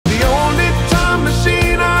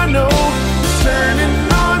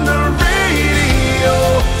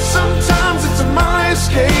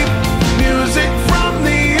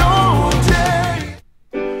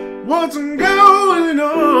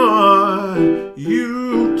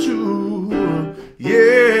You too,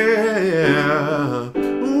 yeah.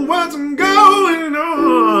 What's going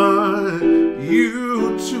on?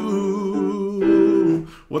 You too.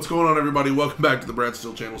 What's going on, everybody? Welcome back to the Brad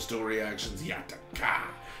Steele channel. Steele Reactions. Yataka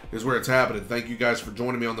is where it's happening. Thank you guys for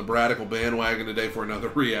joining me on the Bradical bandwagon today for another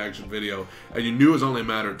reaction video. And you knew it was only a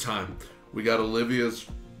matter of time. We got Olivia's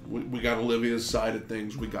side of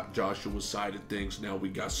things. We got Joshua's side of things. Now we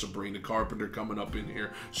got Sabrina Carpenter coming up in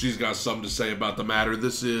here. She's got something to say about the matter.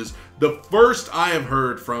 This is the first I have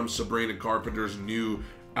heard from Sabrina Carpenter's new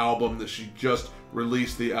album that she just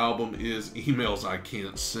released. The album is Emails I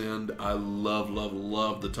Can't Send. I love, love,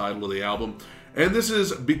 love the title of the album. And this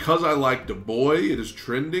is Because I Liked a Boy. It is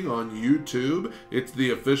trending on YouTube. It's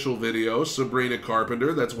the official video, Sabrina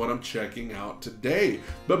Carpenter. That's what I'm checking out today.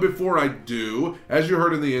 But before I do, as you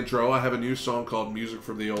heard in the intro, I have a new song called Music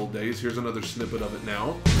from the Old Days. Here's another snippet of it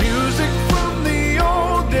now. Music from the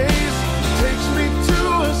old days takes me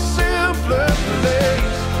to a simpler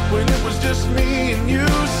place, when it was just me and you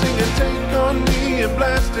singing Take On Me and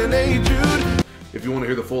blasting Hey Jude. If you want to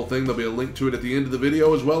hear the full thing, there'll be a link to it at the end of the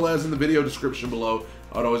video, as well as in the video description below.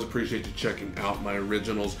 I'd always appreciate you checking out my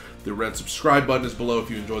originals. The red subscribe button is below if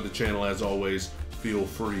you enjoyed the channel. As always, feel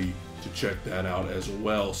free to check that out as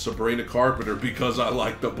well. Sabrina Carpenter, Because I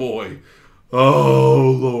Liked a Boy.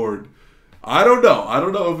 Oh, Lord. I don't know. I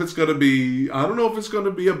don't know if it's going to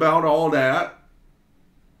be about all that.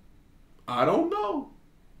 I don't know.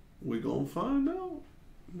 We're going to find out.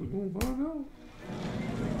 We're going to find out.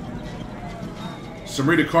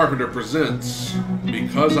 Sabrina Carpenter presents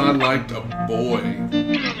Because I Liked a Boy.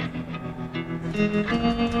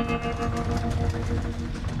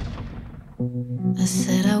 I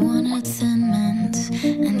said I wanted Thin Mints,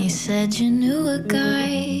 and you said you knew a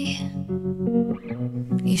guy.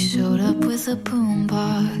 You showed up with a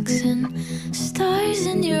boombox and stars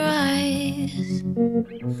in your eyes.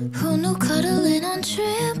 Who knew cuddling on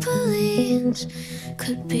trampolines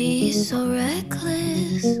could be so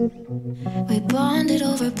reckless? We bonded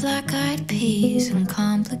over black-eyed peas and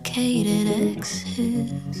complicated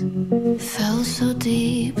exes. Fell so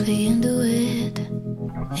deeply into it,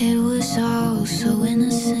 it was all so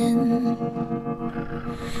innocent.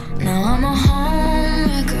 Now I'm a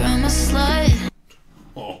homewrecker, I'm a slut.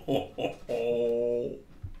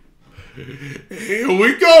 Here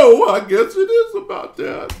we go. I guess it is about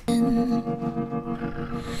that.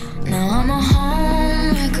 Now I'm a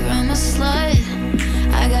homewrecker, I'm a slut.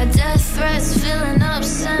 I got death threats filling up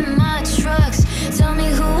semi-trucks. Tell me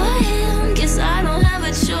who I am, guess I don't have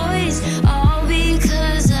a choice. All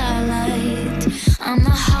because I liked. I'm a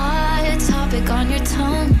hot topic on your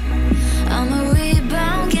tongue. I'm a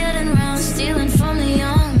rebound, getting round, stealing from the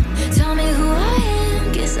young. Tell me who I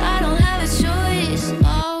am, guess I don't have a choice.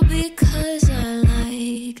 All because I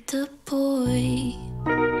liked a boy.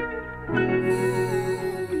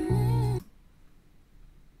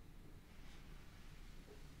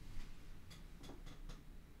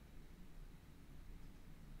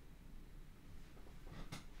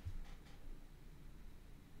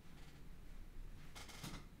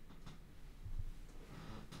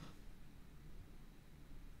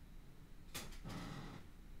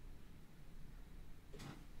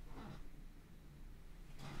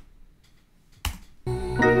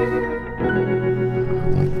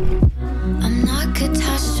 I'm not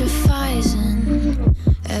catastrophizing,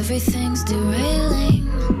 everything's derailing.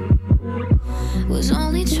 Was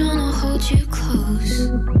only trying to hold you close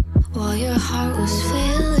while your heart was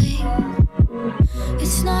failing.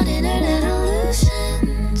 It's not internet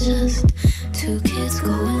illusion, just two kids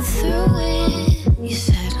going through it. You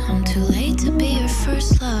said I'm too late to be your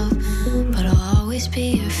first love, but I'll always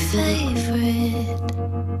be your favorite.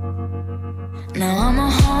 Now I'm a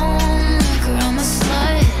homewrecker, I'm a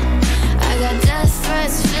slut. I got death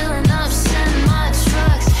threats filling up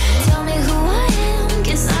semi-trucks. Tell me who I am,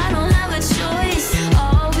 guess I don't have a choice.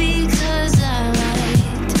 All because I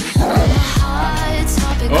liked. I'm a hot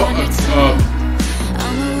topic on your tongue.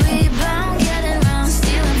 I'm a rebound, getting round,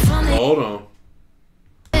 stealing from the... Hold on.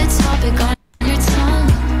 Topic on your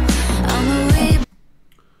tongue. I'm a rebound.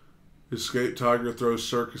 Escape tiger throws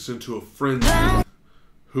circus into a frenzy.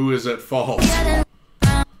 Who is at fault?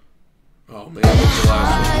 Oh man, what's the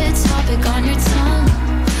last one?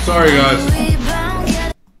 Sorry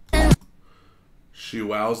guys. She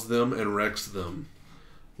wows them and wrecks them.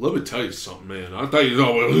 Let me tell you something, man. I thought you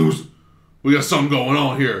thought we got something going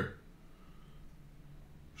on here.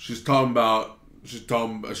 She says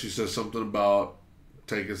something about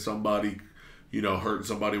taking somebody, you know, hurting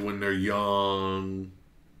somebody when they're young.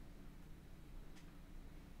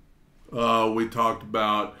 We talked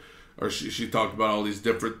about or she talked about all these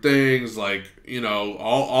different things, like, you know,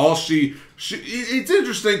 all she it's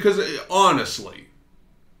interesting because honestly,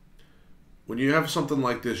 when you have something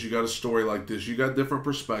like this, you got a story like this, you got different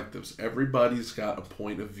perspectives. Everybody's got a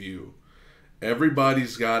point of view.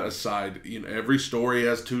 Everybody's got a side. You know, every story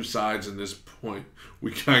has two sides. In this point,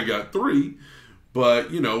 we kind of got three.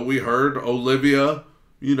 But, you know, we heard Olivia,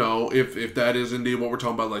 you know, if that is indeed what we're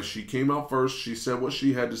talking about, like, she came out first, she said what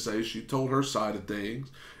she had to say, she told her side of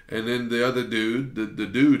things. And then the other dude, the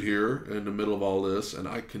dude here in the middle of all this, and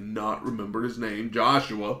I cannot remember his name,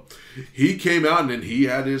 Joshua, he came out and then he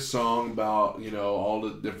had his song about, you know, all the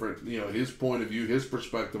different, you know, his point of view, his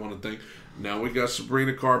perspective on the thing. Now we got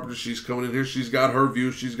Sabrina Carpenter. She's coming in here. She's got her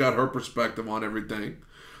view. She's got her perspective on everything.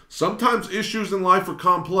 Sometimes issues in life are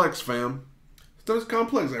complex, fam. It's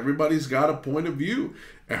complex. Everybody's got a point of view.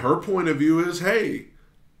 And her point of view is, hey,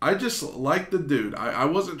 I just like the dude. I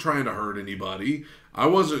wasn't trying to hurt anybody. I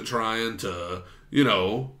wasn't trying to, you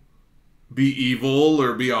know, be evil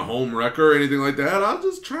or be a home wrecker or anything like that. I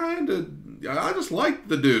just liked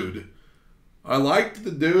the dude. I liked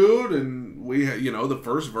the dude, and we had, you know, the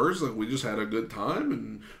first verse, like, we just had a good time,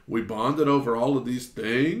 and we bonded over all of these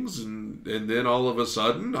things, and then all of a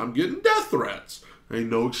sudden, I'm getting death threats. Ain't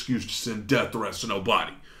no excuse to send death threats to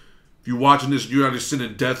nobody. If you're watching this, you're out just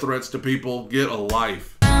sending death threats to people, get a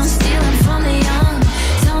life. I'm stealing from the young.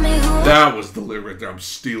 Tell me who That was the lyric there. I'm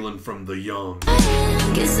stealing from the young. I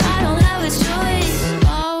am. Guess I don't have a choice.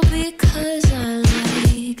 All because I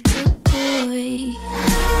like the boy.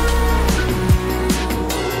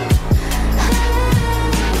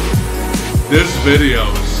 This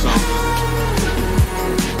video is something.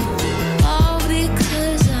 All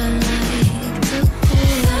because I like the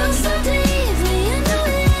boy. Felt so deeply into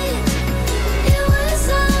it. It was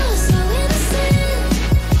all so innocent.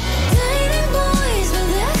 Dating boys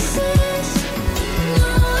with exes. No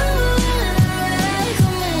one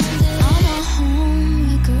recommended. I'm a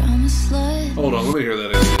homewrecker, I'm a slut. Hold on, let me hear that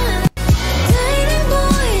again. Dating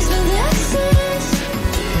boys with exes.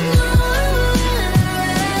 No one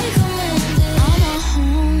recommended. I'm a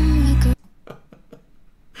homewrecker.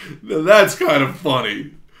 Now, that's kind of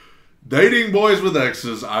funny. Dating boys with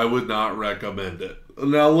exes, I would not recommend it.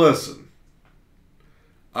 Now listen,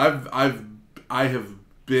 I have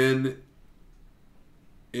been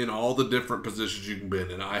in all the different positions you can be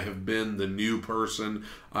in. I have been the new person.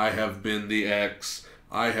 I have been the ex.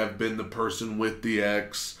 I have been the person with the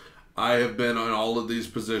ex. I have been on all of these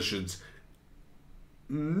positions.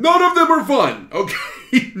 None of them are fun,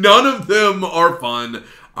 okay? None of them are fun.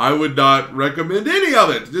 I would not recommend any of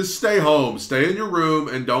it. Just stay home. Stay in your room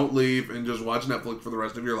and don't leave and just watch Netflix for the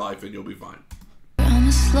rest of your life and you'll be fine. I'm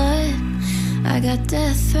a slut. I got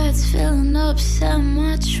death threats filling up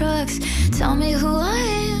semi-trucks. Tell me who I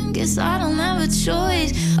am. Guess I don't have a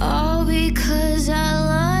choice. All because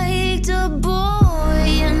I liked a boy.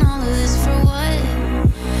 And all of this for what?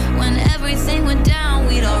 When everything went down,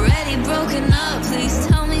 we'd already broken up. Please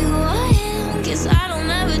tell me who I am. Guess I don't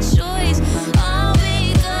have a choice. All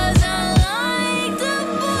because I liked a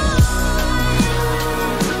boy.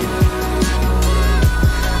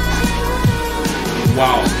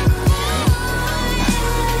 Wow.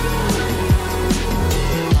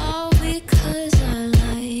 All because I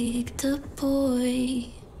liked a boy.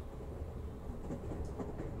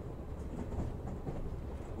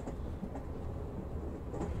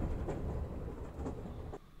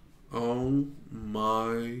 Oh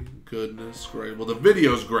my goodness, great. Well, the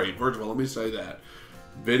video's great. First of all, let me say that.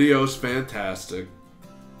 Video's fantastic.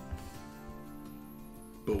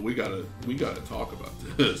 But we gotta talk about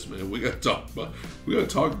this, man. We gotta talk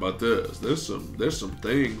about this. There's some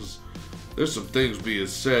things being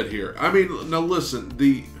said here. I mean, now listen,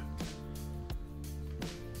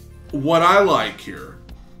 what I like here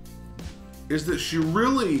is that she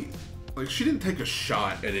really, like, she didn't take a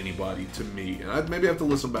shot at anybody to me. And I maybe have to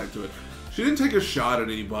listen back to it. She didn't take a shot at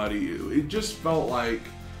anybody. It just felt like,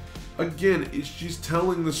 again, she's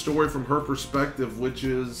telling the story from her perspective, which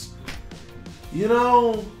is, you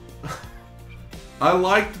know, I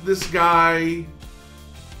liked this guy,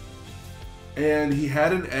 and he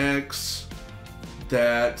had an ex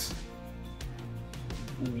that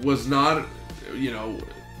was not, you know,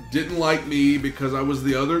 didn't like me because I was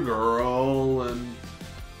the other girl, and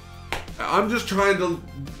I'm just trying to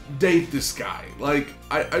date this guy. Like,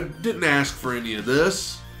 I didn't ask for any of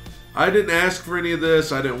this. I didn't ask for any of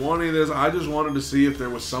this. I didn't want any of this. I just wanted to see if there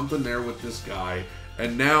was something there with this guy.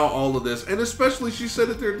 And now all of this, and especially she said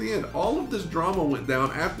it there at the end, all of this drama went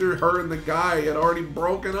down after her and the guy had already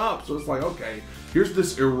broken up. So it's like, okay, here's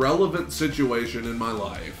this irrelevant situation in my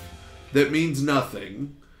life that means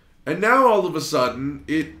nothing. And now all of a sudden,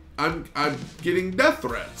 I'm getting death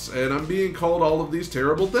threats, and I'm being called all of these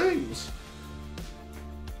terrible things.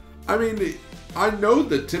 I mean, I know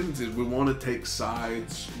the tendencies. We want to take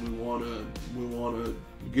sides. We want to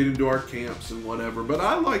get into our camps and whatever. But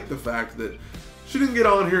I like the fact that she didn't get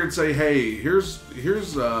on here and say, "Hey, here's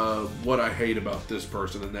what I hate about this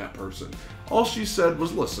person and that person." All she said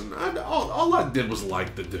was, "Listen, all I did was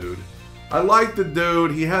like the dude. I like the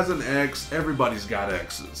dude. He has an ex. Everybody's got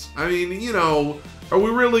exes. I mean, you know, are we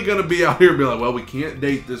really going to be out here and be like, well, we can't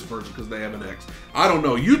date this person because they have an ex?" I don't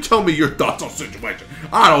know. You tell me your thoughts on the situation.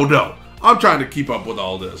 I don't know. I'm trying to keep up with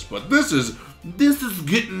all this, but this is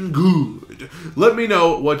getting good. Let me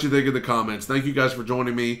know what you think in the comments. Thank you guys for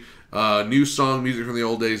joining me. New song, music from the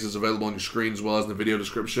old days is available on your screen as well as in the video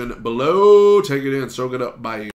description below. Take it in. Soak it up. Bye.